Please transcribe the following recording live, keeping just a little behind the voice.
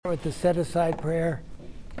with the set-aside prayer.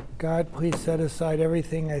 God, please set aside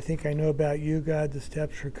everything I think I know about you, God, the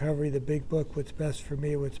steps, recovery, the big book, what's best for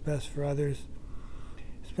me, what's best for others.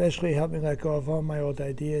 Especially help me let go of all my old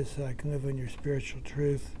ideas so I can live in your spiritual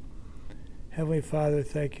truth. Heavenly Father,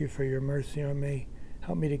 thank you for your mercy on me.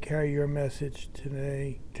 Help me to carry your message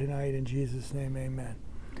tonight. In Jesus' name, amen.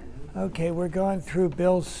 Okay, we're going through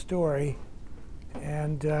Bill's story,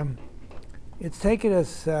 and it's taken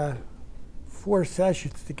us 4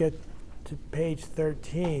 sessions to get to page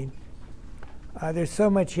 13. There's so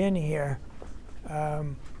much in here.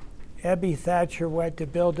 Ebby Thatcher went to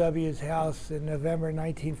Bill W.'s house in November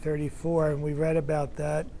 1934, and we read about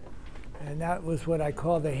that. And that was what I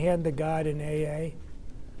call the hand of God in AA,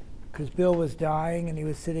 because Bill was dying and he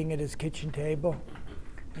was sitting at his kitchen table.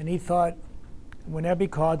 And he thought, when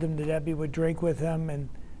Ebby called him, that Ebby would drink with him.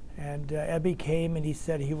 And Ebby came and he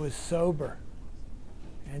said he was sober.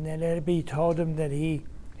 And then Ebby told him that he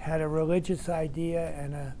had a religious idea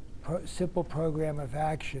and a simple program of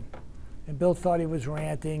action. And Bill thought he was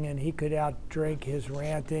ranting, and he could outdrink his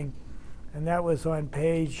ranting. And that was on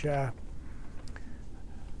page 9.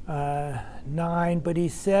 But he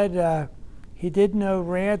said he did no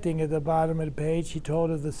ranting at the bottom of the page. He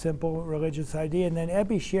told of the simple religious idea. And then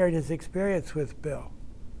Ebby shared his experience with Bill.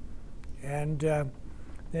 And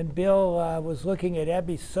then Bill was looking at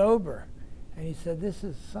Ebby sober. And he said, this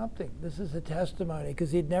is something. This is a testimony,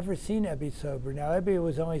 because he'd never seen Ebby sober. Now, Ebby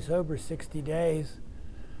was only sober 60 days.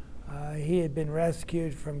 He had been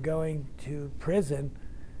rescued from going to prison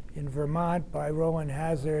in Vermont by Roland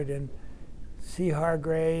Hazard and Seabrook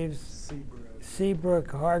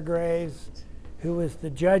Hargraves, who was the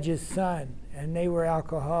judge's son, and they were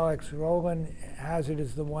alcoholics. Roland Hazard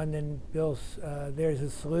is the one, then Bill's, there's a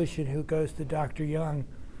solution, who goes to Dr. Young,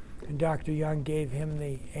 and Dr. Young gave him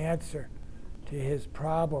the answer to his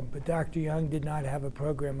problem, but Dr. Young did not have a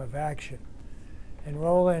program of action. And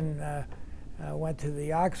Roland went to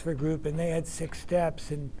the Oxford group, and they had 6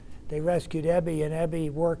 steps, and they rescued Ebby, and Ebby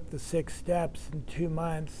worked the 6 steps in 2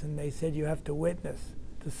 months, and they said, you have to witness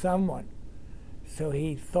to someone. So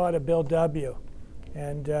he thought of Bill W.,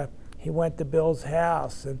 and he went to Bill's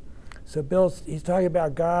house. And so he's talking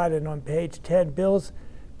about God, and on page 10, Bill's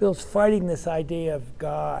fighting this idea of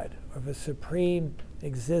God, of a supreme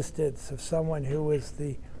existence, of someone who was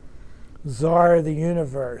the czar of the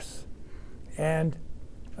universe. And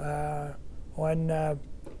on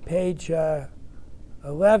page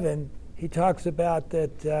 11, he talks about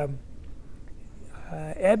that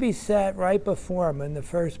Ebby sat right before him in the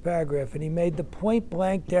first paragraph, and he made the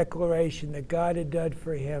point-blank declaration that God had done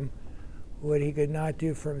for him what he could not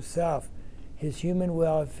do for himself. His human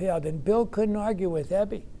will had failed. And Bill couldn't argue with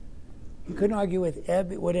Ebby. He couldn't argue with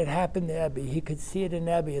Ebby, what had happened to Ebby. He could see it in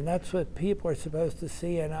Ebby, and that's what people are supposed to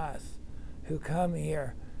see in us who come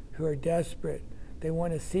here, who are desperate. They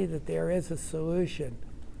want to see that there is a solution,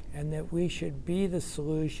 and that we should be the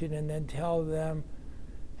solution, and then tell them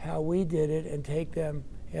how we did it, and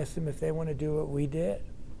ask them if they want to do what we did.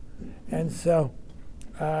 And so,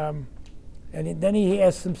 then he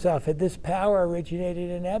asked himself, had this power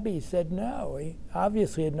originated in Ebby? He said no. He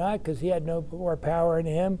obviously had not, because he had no more power in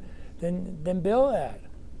him than Bill had.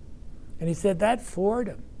 And he said that floored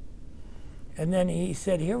him. And then he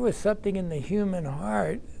said here was something in the human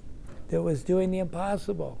heart that was doing the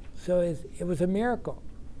impossible. So it was a miracle.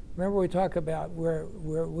 Remember, we talk about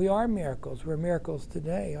we are miracles. We're miracles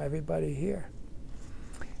today, everybody here.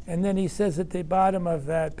 And then he says at the bottom of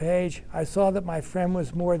that page, I saw that my friend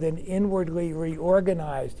was more than inwardly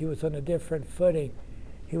reorganized. He was on a different footing.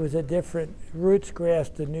 He was a different, roots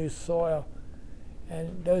grasped a new soil.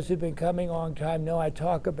 And those who've been coming a long time know I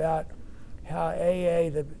talk about how AA,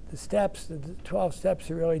 the steps, the 12 steps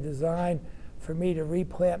are really designed for me to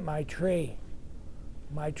replant my tree.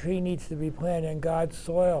 My tree needs to be planted in God's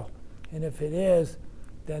soil. And if it is,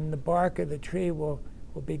 then the bark of the tree will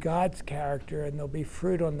be God's character, and there'll be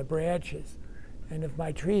fruit on the branches. And if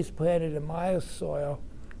my tree is planted in my soil,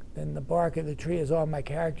 then the bark of the tree is all my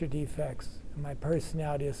character defects, and my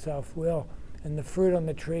personality is self-will. And the fruit on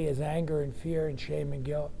the tree is anger and fear and shame and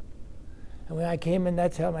guilt. And when I came in,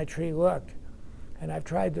 that's how my tree looked. And I've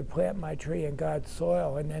tried to plant my tree in God's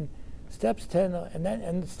soil. And then steps 10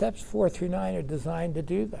 and steps 4 through 9 are designed to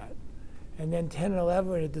do that. And then 10 and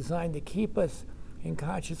 11 are designed to keep us in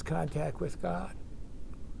conscious contact with God.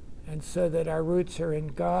 And so that our roots are in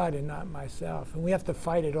God and not myself. And we have to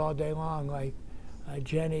fight it all day long, like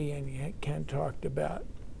Jenny and Ken talked about.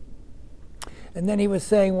 And then he was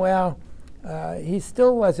saying, well, he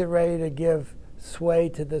still wasn't ready to give sway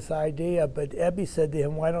to this idea, but Ebby said to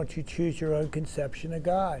him, why don't you choose your own conception of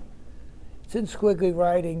God? It's in squiggly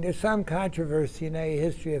writing. There's some controversy in a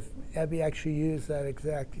history if Ebby actually used that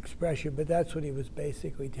exact expression, but that's what he was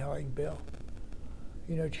basically telling Bill.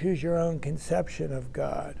 You know, choose your own conception of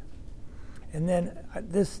God. And then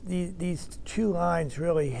these two lines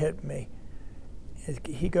really hit me.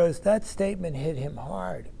 He goes, that statement hit him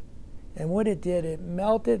hard. And what it did, it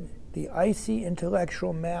melted the icy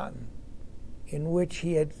intellectual mountain in which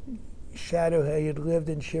he had lived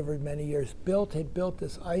and shivered many years. Had built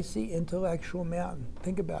this icy intellectual mountain.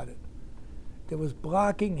 Think about it. That was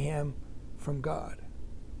blocking him from God.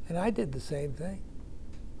 And I did the same thing.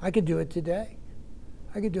 I could do it today.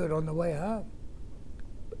 I could do it on the way home.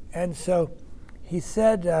 And so he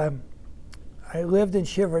said, I lived and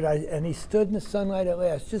shivered, and he stood in the sunlight at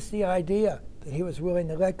last. Just the idea that he was willing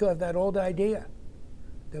to let go of that old idea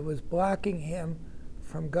that was blocking him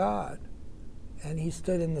from God. And he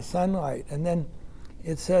stood in the sunlight. And then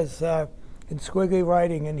it says in squiggly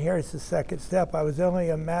writing, and here's the second step, it was only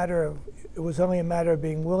a matter of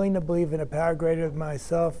being willing to believe in a power greater than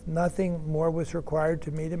myself. Nothing more was required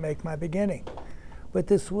to me to make my beginning. But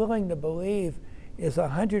this willing to believe is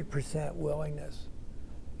 100% willingness.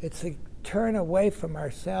 It's a turn away from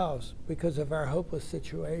ourselves because of our hopeless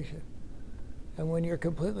situation. And when you're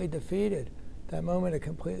completely defeated, that moment of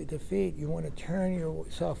complete defeat, you want to turn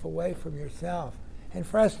yourself away from yourself. And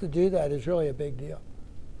for us to do that is really a big deal.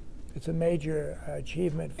 It's a major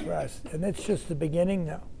achievement for us. And it's just the beginning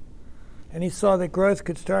now. And he saw that growth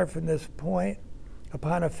could start from this point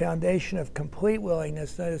upon a foundation of complete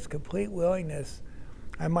willingness. Notice complete willingness.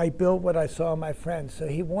 I might build what I saw in my friends. So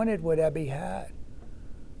he wanted what Ebby had.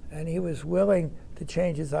 And he was willing to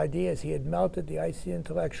change his ideas. He had melted the icy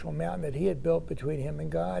intellectual mountain that he had built between him and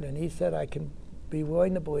God. And he said, I can be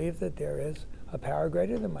willing to believe that there is a power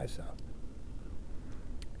greater than myself.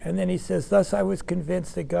 And then he says, thus I was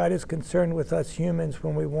convinced that God is concerned with us humans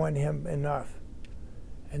when we want him enough.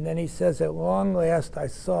 And then he says, at long last I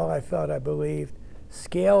saw, I felt, I believed,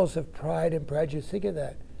 scales of pride and prejudice. Think of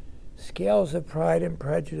that. Scales of pride and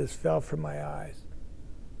prejudice fell from my eyes.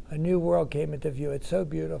 A new world came into view. It's so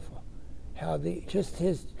beautiful. How just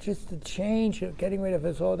the change of getting rid of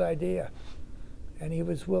his old idea. And he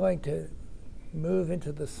was willing to move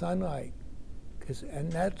into the sunlight.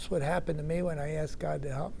 And that's what happened to me when I asked God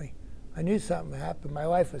to help me. I knew something happened. My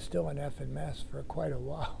life was still an effing mess for quite a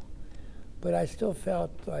while. But I still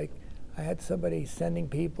felt like I had somebody sending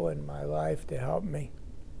people in my life to help me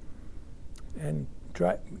and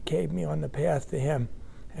gave me on the path to him.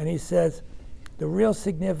 And he says, the real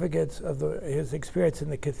significance of his experience in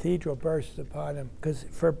the cathedral bursts upon him. Because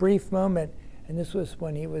for a brief moment, and this was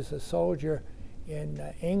when he was a soldier in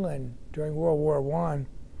England during World War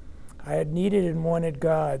I had needed and wanted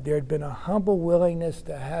God. There had been a humble willingness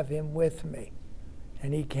to have him with me.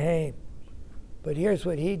 And he came. But here's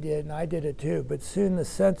what he did, and I did it too. But soon the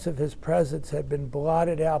sense of his presence had been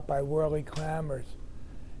blotted out by worldly clamors.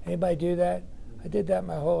 Anybody do that? I did that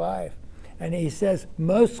my whole life. And he says,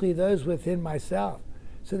 mostly those within myself.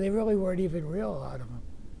 So they really weren't even real, a lot of them.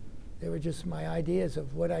 They were just my ideas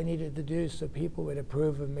of what I needed to do so people would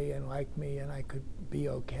approve of me and like me and I could be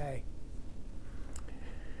okay.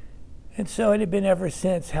 And so it had been ever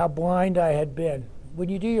since, how blind I had been. When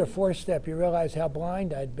you do your fourth step, you realize how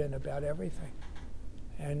blind I'd been about everything.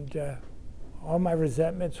 And all my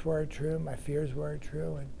resentments weren't true, my fears weren't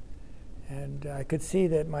true, and I could see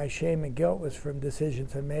that my shame and guilt was from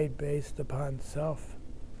decisions I made based upon self.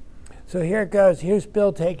 So here it goes. Here's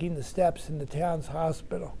Bill taking the steps in the town's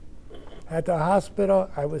hospital. At the hospital,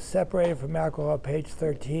 I was separated from alcohol, page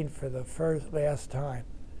 13, for the last time.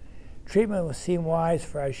 Treatment seemed wise,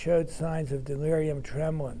 for I showed signs of delirium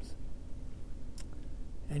tremens.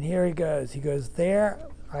 And here he goes. He goes, there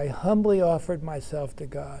I humbly offered myself to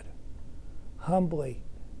God. Humbly,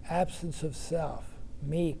 absence of self,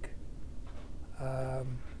 meek.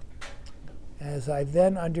 As I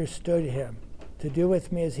then understood him, to do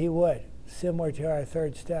with me as he would, similar to our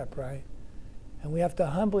third step, right? And we have to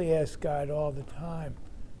humbly ask God all the time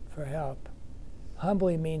for help.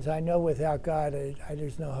 Humbly means I know without God,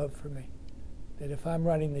 there's no hope for me. That if I'm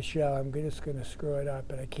running the show, I'm just going to screw it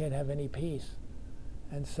up, and I can't have any peace.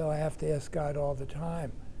 And so I have to ask God all the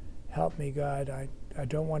time, help me, God, I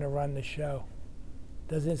don't want to run the show.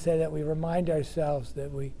 Doesn't say that we remind ourselves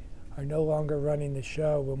that we are no longer running the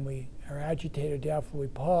show. When we are agitated or doubtful, we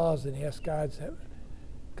pause and ask God's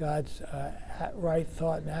right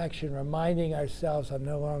thought and action, reminding ourselves I'm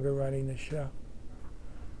no longer running the show.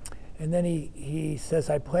 And then he says,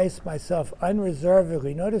 I place myself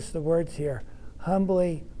unreservedly, notice the words here,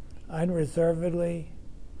 humbly, unreservedly,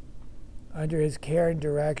 under his care and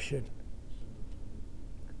direction.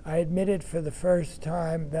 I admitted for the first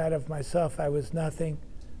time that of myself I was nothing,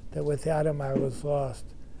 that without him I was lost.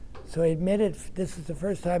 So he admitted, this is the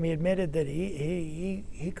first time he admitted that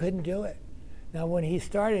he couldn't do it. Now when he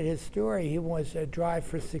started his story, he was a drive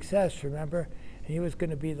for success, remember? And he was going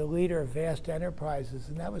to be the leader of vast enterprises,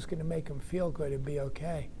 and that was going to make him feel good and be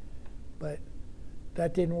okay. But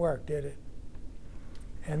that didn't work, did it?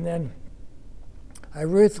 And then I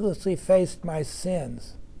ruthlessly faced my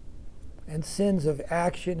sins, and sins of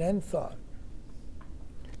action and thought,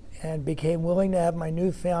 and became willing to have my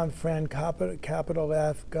newfound friend, capital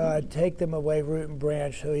F, God, take them away root and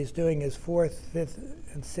branch. So he's doing his 4th, 5th,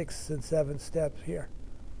 and 6th and 7th steps here.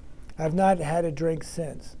 I've not had a drink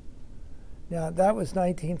since. Now, that was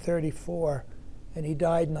 1934, and he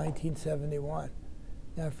died in 1971.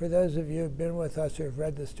 Now, for those of you who have been with us or have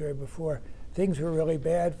read the story before, things were really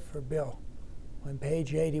bad for Bill. On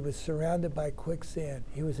page 8, he was surrounded by quicksand.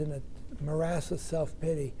 He was in a morass of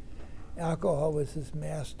self-pity. Alcohol was his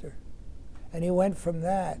master. And he went from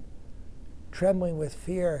that, trembling with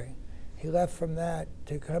fear. He left from that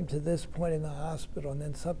to come to this point in the hospital, and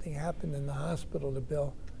then something happened in the hospital to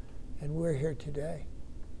Bill, and we're here today.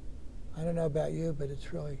 I don't know about you, but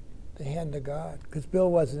it's really the hand of God, because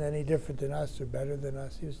Bill wasn't any different than us or better than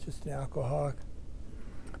us. He was just an alcoholic.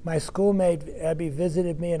 My schoolmate, Abby,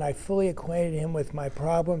 visited me, and I fully acquainted him with my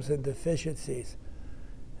problems and deficiencies.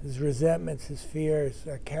 His resentments, his fears,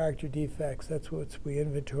 character defects, that's what we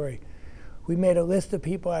inventory. We made a list of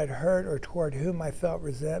people I'd hurt or toward whom I felt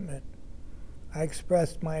resentment. I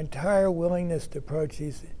expressed my entire willingness to approach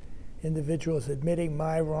these individuals, admitting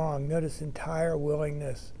my wrong. Notice entire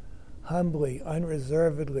willingness, humbly,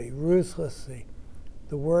 unreservedly, ruthlessly.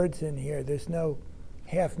 The words in here, there's no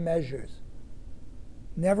half measures.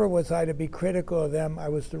 Never was I to be critical of them. I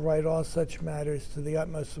was to write all such matters to the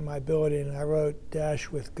utmost of my ability, and I wrote,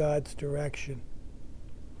 with God's direction.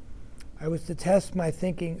 I was to test my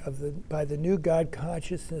thinking by the new God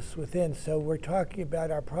consciousness within. So we're talking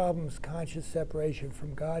about our problems, conscious separation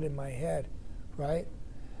from God in my head, right?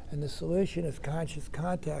 And the solution is conscious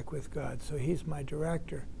contact with God. So he's my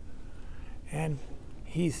director. And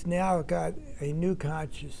he's now got a new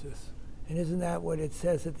consciousness. And isn't that what it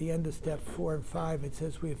says at the end of step 4 and 5? It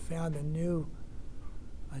says we have found a new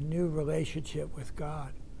relationship with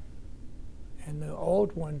God. And the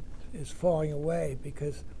old one is falling away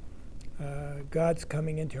because God's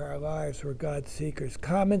coming into our lives. We're God seekers.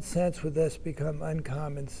 Common sense with us become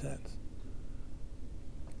uncommon sense.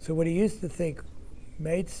 So what he used to think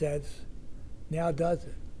made sense now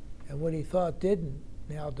doesn't. And what he thought didn't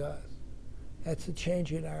now does. That's a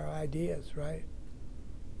change in our ideas, right?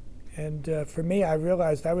 And for me, I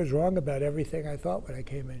realized I was wrong about everything I thought when I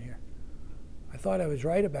came in here. I thought I was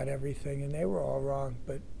right about everything, and they were all wrong.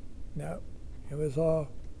 But no, it was all,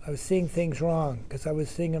 I was seeing things wrong because I was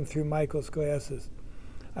seeing them through Michael's glasses.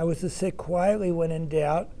 I was to sit quietly when in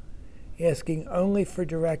doubt, asking only for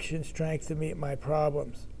direction, strength to meet my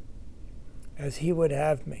problems, as he would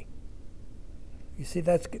have me. You see,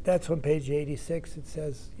 that's on page 86. It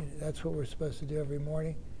says that's what we're supposed to do every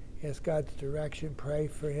morning. Ask God's direction, pray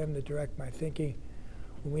for him to direct my thinking.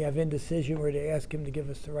 When we have indecision, we're to ask him to give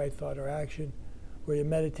us the right thought or action. We're to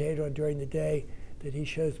meditate on during the day that he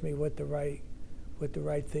shows me what the right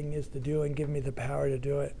thing is to do and give me the power to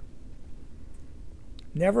do it.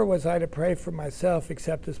 Never was I to pray for myself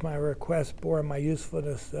except as my request bore my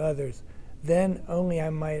usefulness to others. Then only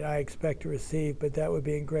I expect to receive, but that would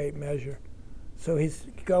be in great measure. So he's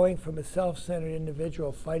going from a self-centered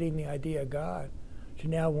individual fighting the idea of God to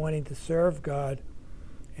now wanting to serve God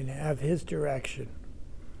and have his direction.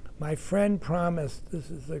 My friend promised, this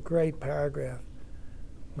is a great paragraph,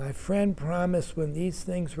 my friend promised when these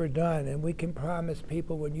things were done, and we can promise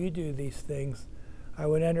people when you do these things, I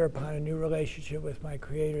would enter upon a new relationship with my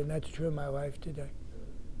Creator, and that's true in my life today.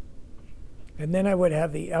 And then I would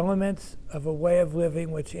have the elements of a way of living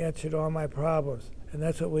which answered all my problems, and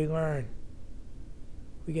that's what we learn.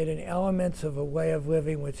 We get an elements of a way of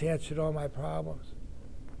living which answered all my problems.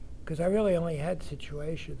 Because I really only had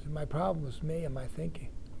situations, and my problem was me and my thinking.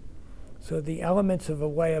 So the elements of a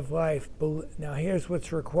way of life, now here's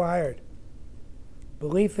what's required.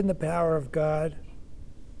 Belief in the power of God,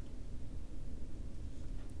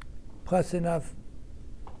 plus enough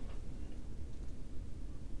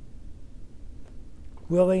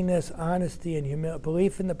willingness, honesty, and humility.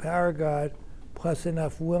 Belief in the power of God, plus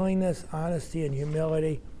enough willingness, honesty, and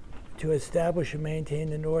humility to establish and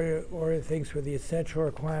maintain and order things were the essential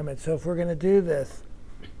requirements. So if we're going to do this,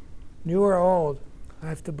 new or old, I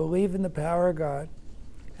have to believe in the power of God,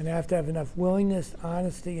 and I have to have enough willingness,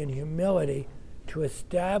 honesty, and humility to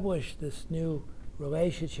establish this new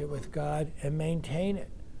relationship with God and maintain it.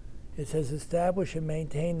 It says establish and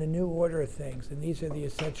maintain the new order of things, and these are the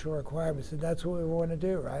essential requirements, and that's what we want to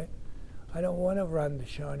do, right? I don't want to run the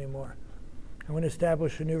show anymore. I want to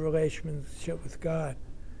establish a new relationship with God.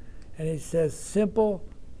 And it says simple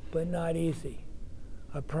but not easy.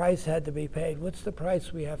 A price had to be paid. What's the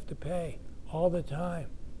price we have to pay? All the time.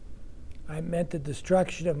 I meant the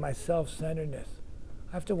destruction of my self-centeredness.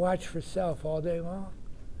 I have to watch for self all day long.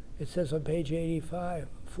 It says on page 85,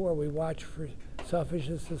 we watch for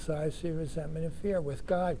selfishness, dishonesty, resentment, and fear with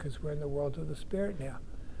God, because we're in the world of the Spirit now.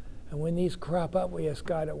 And when these crop up, we ask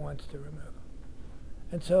God at once to remove them.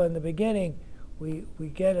 And so in the beginning, we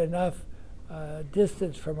get enough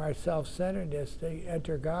distance from our self-centeredness to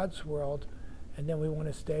enter God's world, and then we want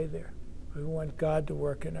to stay there. We want God to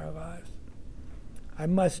work in our lives. I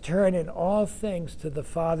must turn in all things to the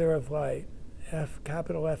Father of light,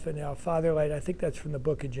 capital F and L, Father light. I think that's from the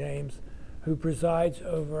book of James, who presides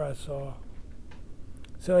over us all.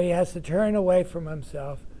 So he has to turn away from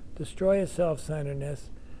himself, destroy his self-centeredness,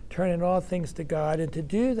 turn in all things to God, and to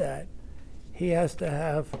do that, he has to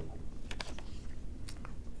have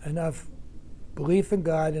enough belief in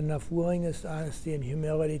God, enough willingness, honesty, and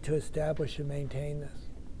humility to establish and maintain this.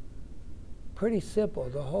 Pretty simple.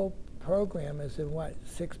 The whole program is in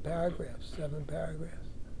 6 paragraphs, 7 paragraphs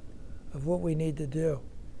of what we need to do,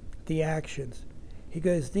 the actions. He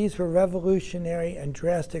goes, these were revolutionary and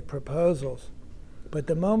drastic proposals, but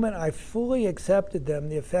the moment I fully accepted them,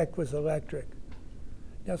 the effect was electric.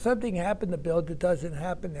 Now, something happened to Bill that doesn't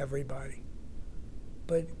happen to everybody.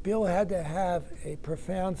 But Bill had to have a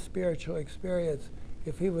profound spiritual experience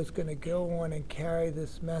if he was going to go on and carry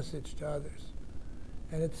this message to others.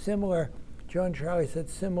 And it's similar, Joan Charlie said,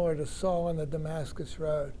 similar to Saul on the Damascus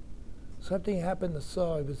Road. Something happened to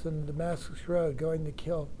Saul. He was on the Damascus Road going to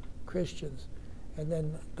kill Christians. And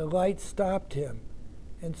then the light stopped him,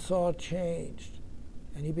 and Saul changed.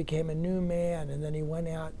 And he became a new man, and then he went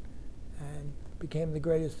out and became the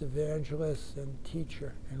greatest evangelist and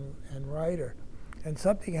teacher and writer. And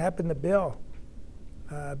something happened to Bill.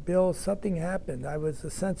 Something happened. I was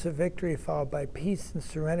a sense of victory followed by peace and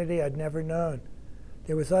serenity I'd never known.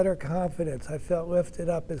 There was utter confidence. I felt lifted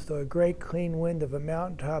up as though a great clean wind of a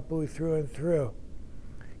mountaintop blew through and through.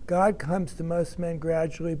 God comes to most men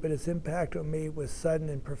gradually, but his impact on me was sudden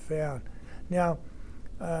and profound. Now,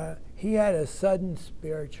 he had a sudden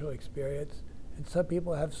spiritual experience, and some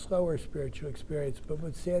people have slower spiritual experience. But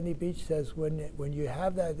what Sandy Beach says, when you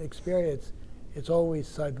have that experience, it's always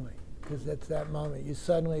suddenly, because it's that moment. You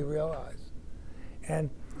suddenly realize. And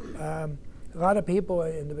a lot of people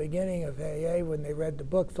in the beginning of AA, when they read the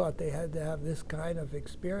book, thought they had to have this kind of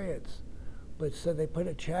experience. But so they put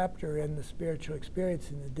a chapter in the spiritual experience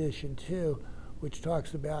in addition to, which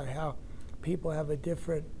talks about how people have a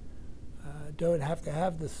different, don't have to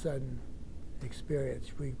have the sudden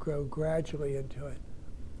experience. We grow gradually into it.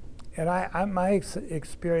 And my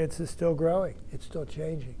experience is still growing. It's still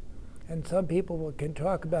changing. And some people can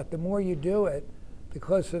talk about the more you do it, the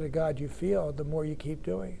closer to God you feel, the more you keep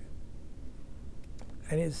doing it.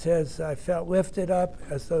 And it says, I felt lifted up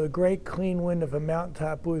as though the great clean wind of a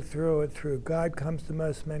mountaintop blew through and through. God comes to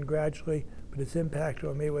most men gradually, but his impact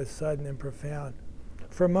on me was sudden and profound.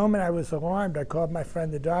 For a moment I was alarmed. I called my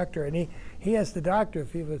friend the doctor, and he asked the doctor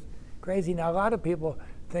if he was crazy. Now, a lot of people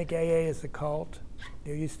think AA is a cult.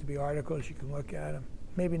 There used to be articles, you can look at them.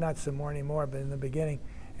 Maybe not some more anymore, but in the beginning.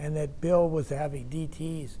 And that Bill was having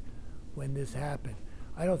DTs when this happened.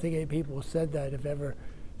 I don't think any people said that have ever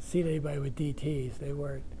seen anybody with DTs. They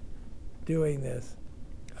weren't doing this.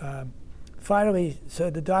 Finally, so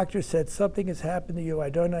the doctor said, something has happened to you I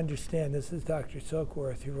don't understand. This is Dr.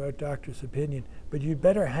 Silkworth, who wrote Doctor's Opinion. But you'd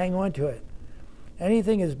better hang on to it.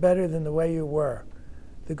 Anything is better than the way you were.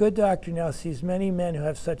 The good doctor now sees many men who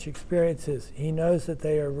have such experiences. He knows that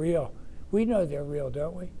they are real. We know they're real,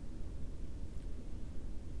 don't we?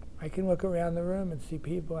 I can look around the room and see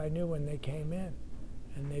people I knew when they came in,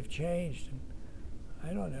 and they've changed. And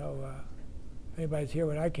I don't know if anybody's here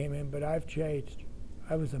when I came in, but I've changed.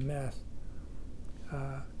 I was a mess.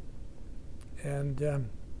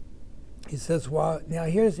 He says, well, now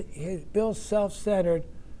here's Bill's self-centered,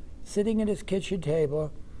 sitting at his kitchen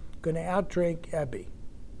table, going to outdrink Ebby.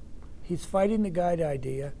 He's fighting the guide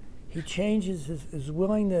idea. He changes, is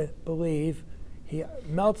willing to believe. He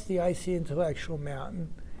melts the icy intellectual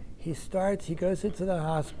mountain. He goes into the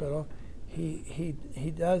hospital.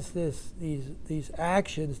 He does these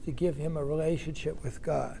actions to give him a relationship with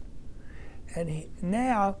God. And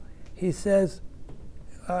now he says,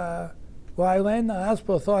 while I lay in the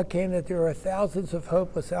hospital, thought came that there are thousands of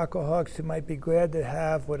hopeless alcoholics who might be glad to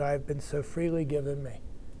have what I've been so freely given me.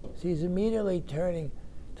 So he's immediately turning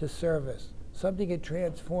to service. something had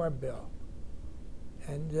transformed Bill.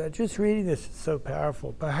 And just reading this is so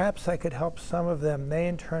powerful. Perhaps I could help some of them. They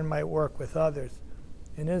in turn might work with others.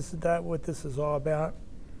 And isn't that what this is all about?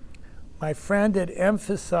 My friend had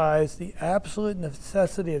emphasized the absolute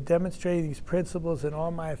necessity of demonstrating these principles in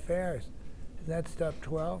all my affairs. Isn't that step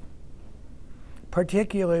 12?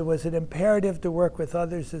 Particularly was it imperative to work with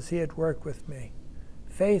others as he had worked with me.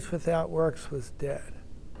 Faith without works was dead.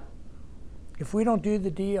 If we don't do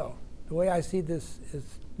the deal, the way I see this is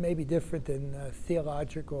maybe different than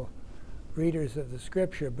theological readers of the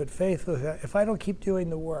scripture, but faith without, if I don't keep doing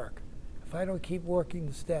the work, if I don't keep working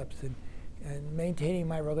the steps and maintaining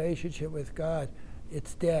my relationship with God,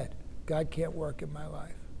 it's dead. God can't work in my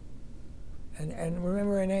life. And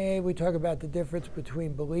remember in AA we talk about the difference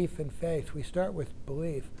between belief and faith. We start with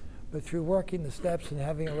belief, but through working the steps and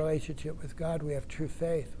having a relationship with God, we have true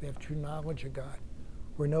faith. We have true knowledge of God.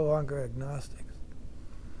 We're no longer agnostics.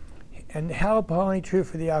 And how appallingly true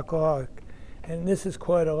for the alcoholic. And this is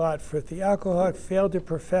quoted a lot. For if the alcoholic failed to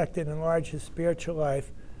perfect and enlarge his spiritual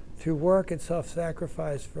life through work and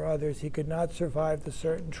self-sacrifice for others, he could not survive the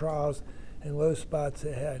certain trials and low spots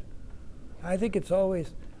ahead. I think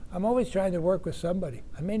I'm always trying to work with somebody.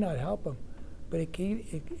 I may not help them, but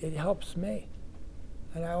it helps me.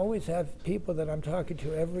 And I always have people that I'm talking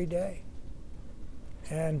to every day.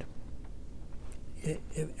 And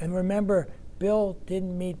remember, Bill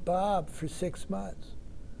didn't meet Bob for 6 months.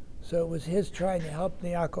 So it was his trying to help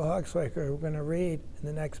the alcoholics, like we're going to read in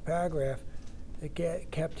the next paragraph,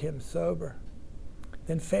 that kept him sober.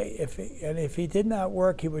 Then if he did not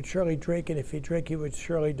work, he would surely drink, and if he drank, he would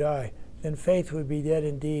surely die. Then faith would be dead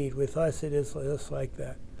indeed. With us, it is just like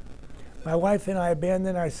that. My wife and I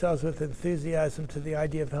abandoned ourselves with enthusiasm to the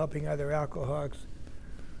idea of helping other alcoholics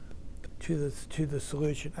to the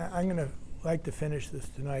solution. I'm going to like to finish this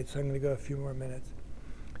tonight, so I'm going to go a few more minutes.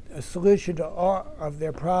 A solution to all of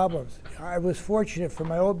their problems. I was fortunate, for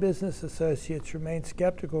my old business associates remained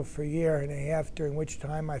skeptical for a year and a half, during which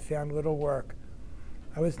time I found little work.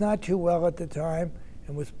 I was not too well at the time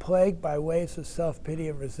and was plagued by waves of self-pity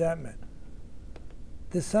and resentment.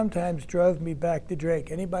 This sometimes drove me back to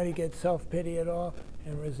drink. Anybody get self-pity at all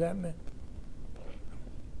and resentment?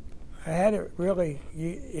 I had it really,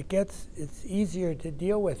 it's easier to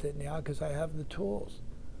deal with it now because I have the tools,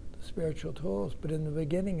 the spiritual tools, but in the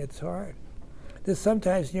beginning it's hard. This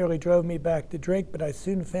sometimes nearly drove me back to drink, but I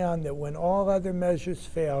soon found that when all other measures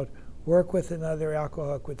failed, work with another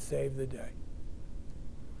alcoholic would save the day.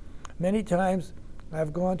 Many times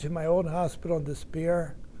I've gone to my old hospital in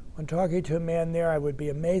despair. When talking to a man there, I would be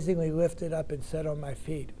amazingly lifted up and set on my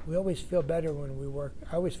feet. We always feel better when we work.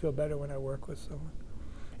 I always feel better when I work with someone.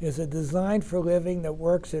 It is a design for living that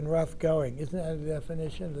works in rough going. Isn't that a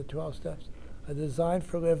definition of the 12 steps? A design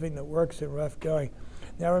for living that works in rough going.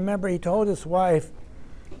 Now remember, he told his wife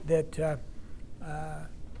that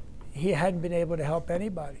he hadn't been able to help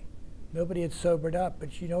anybody. Nobody had sobered up.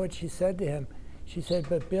 But you know what she said to him? She said,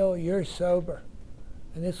 "But Bill, you're sober."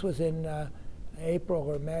 And this was in April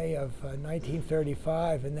or May of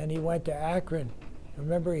 1935, and then he went to Akron.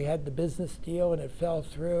 Remember, he had the business deal and it fell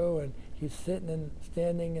through, and he's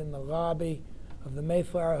standing in the lobby of the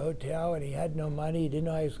Mayflower Hotel, and he had no money. He didn't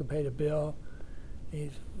know how he was going to pay the bill. He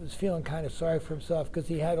was feeling kind of sorry for himself because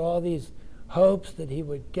he had all these hopes that he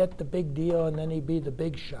would get the big deal and then he'd be the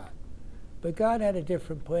big shot. But God had a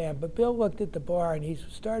different plan. But Bill looked at the bar and he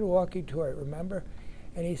started walking toward it, remember?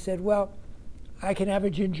 And he said, "Well, I can have a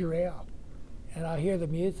ginger ale and I'll hear the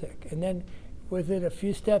music." And then within a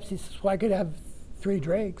few steps, he says, "Well, I could have 3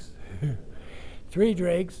 drinks." 3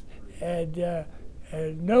 drinks and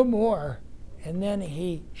no more. And then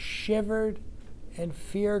he shivered and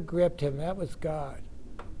fear gripped him. That was God.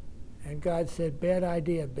 And God said, "Bad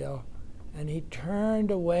idea, Bill." And he turned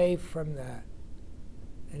away from that.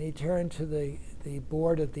 And he turned to the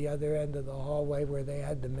board at the other end of the hallway where they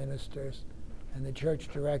had the ministers and the church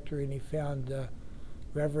directory, and he found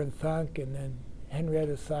Reverend Thunk and then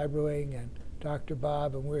Henrietta Seiberling and Dr.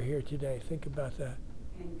 Bob, and we're here today. Think about that.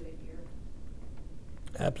 And Goodyear.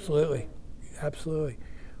 Absolutely. Absolutely.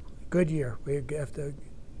 Goodyear. We have to,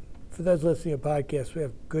 for those listening to podcasts, we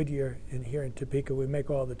have Goodyear here in Topeka. We make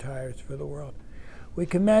all the tires for the world. We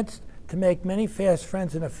commenced to make many fast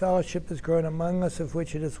friends, and a fellowship has grown among us, of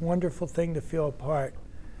which it is a wonderful thing to feel a part.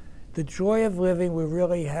 The joy of living we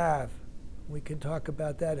really have. We can talk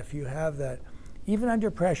about that if you have that. Even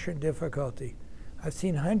under pressure and difficulty. I've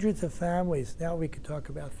seen hundreds of families, now we could talk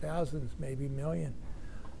about thousands, maybe million,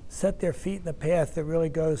 set their feet in the path that really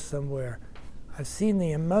goes somewhere. I've seen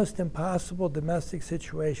the most impossible domestic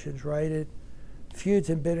situations righted, feuds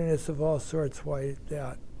and bitterness of all sorts wiped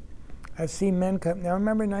out. I've seen men come. Now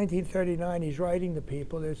remember 1939, he's writing to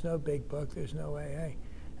people. There's no big book, there's no AA.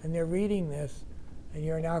 And they're reading this, and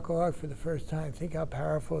you're an alcoholic for the first time. Think how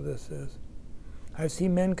powerful this is. I've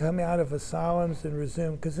seen men come out of asylums and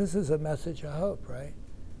resume, because this is a message of hope, right?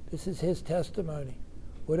 This is his testimony,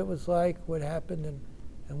 what it was like, what happened,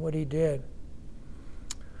 and what he did.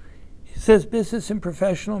 He says, business and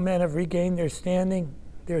professional men have regained their standing.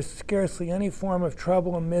 There's scarcely any form of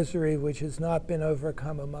trouble and misery which has not been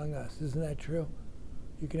overcome among us. Isn't that true?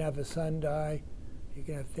 You can have a son die, you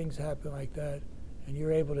can have things happen like that, and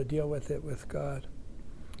you're able to deal with it with God.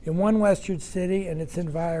 In one Western city and its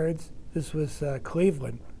environs, this was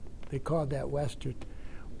Cleveland, they called that Western,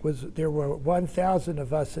 there were 1,000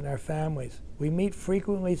 of us in our families. We meet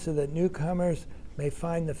frequently so that newcomers may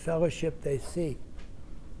find the fellowship they seek.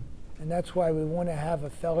 And that's why we want to have a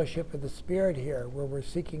fellowship of the Spirit here, where we're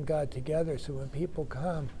seeking God together, so when people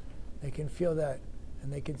come, they can feel that,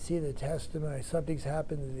 and they can see the testimony. Something's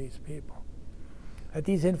happened to these people. At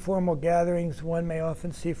these informal gatherings, one may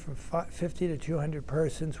often see from 50 to 200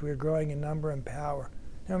 persons. We are growing in number and power.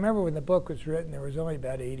 Now remember, when the book was written, there was only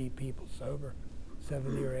about 80 people sober,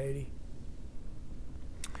 70 or 80.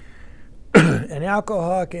 An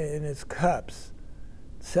alcoholic in his cups,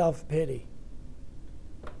 self-pity,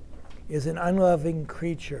 is an unloving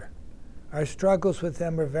creature. Our struggles with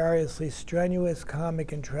them are variously strenuous,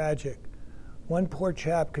 comic, and tragic. One poor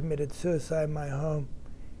chap committed suicide in my home.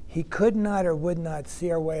 He could not or would not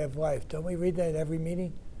see our way of life. Don't we read that at every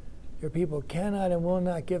meeting? There are people who cannot and will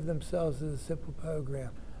not give themselves to the simple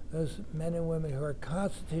program. Those men and women who are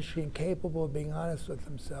constitutionally incapable of being honest with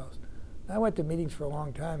themselves. I went to meetings for a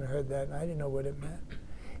long time and heard that, and I didn't know what it meant.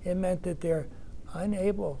 It meant that they're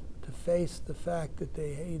unable to face the fact that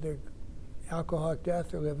they either alcoholic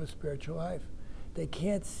death or live a spiritual life. They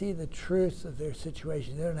can't see the truth of their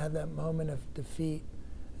situation. They don't have that moment of defeat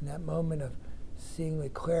and that moment of seeing the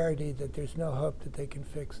clarity that there's no hope that they can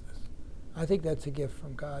fix this. I think that's a gift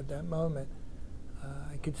from God, that moment.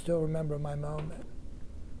 I can still remember my moment.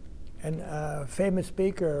 And a famous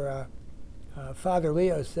speaker, Father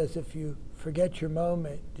Leo, says if you forget your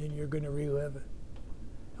moment, then you're going to relive it.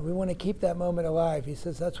 And we want to keep that moment alive. He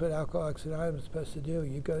says that's what Alcoholics Anonymous is supposed to do.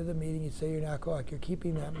 You go to the meeting, you say you're an alcoholic, you're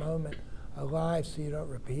keeping that moment alive so you don't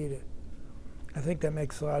repeat it. I think that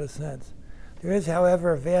makes a lot of sense. There is,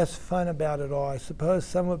 however, a vast fun about it all. I suppose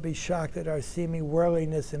some would be shocked at our seeming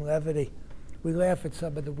worldliness and levity. We laugh at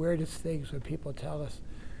some of the weirdest things when people tell us.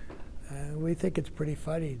 And we think it's pretty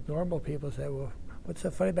funny. Normal people say, well, what's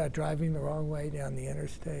so funny about driving the wrong way down the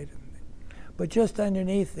interstate? But just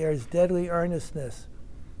underneath there is deadly earnestness.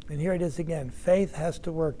 And here it is again. Faith has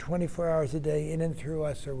to work 24 hours a day in and through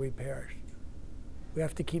us or we perish. We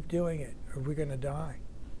have to keep doing it or we're going to die.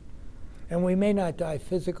 And we may not die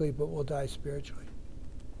physically, but we'll die spiritually.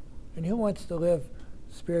 And who wants to live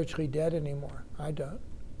spiritually dead anymore? I don't.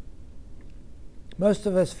 Most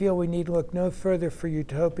of us feel we need look no further for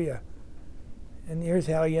utopia. And here's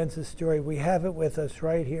how he ends the story. We have it with us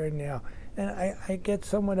right here and now. And I get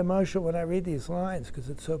somewhat emotional when I read these lines because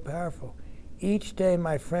it's so powerful. Each day,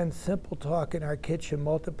 my friend's simple talk in our kitchen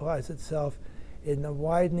multiplies itself in the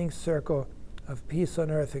widening circle of peace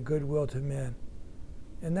on earth and goodwill to men.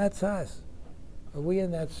 And that's us. Are we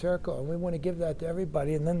in that circle? And we want to give that to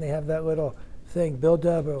everybody. And then they have that little thing. Bill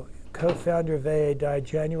Dubrow, co-founder of AA, died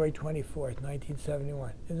January 24th,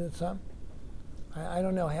 1971. Isn't it something? I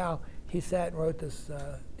don't know how he sat and wrote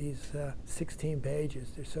these 16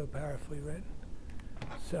 pages. They're so powerfully written.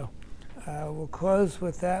 So we'll close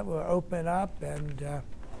with that. We'll open up and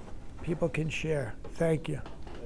people can share. Thank you.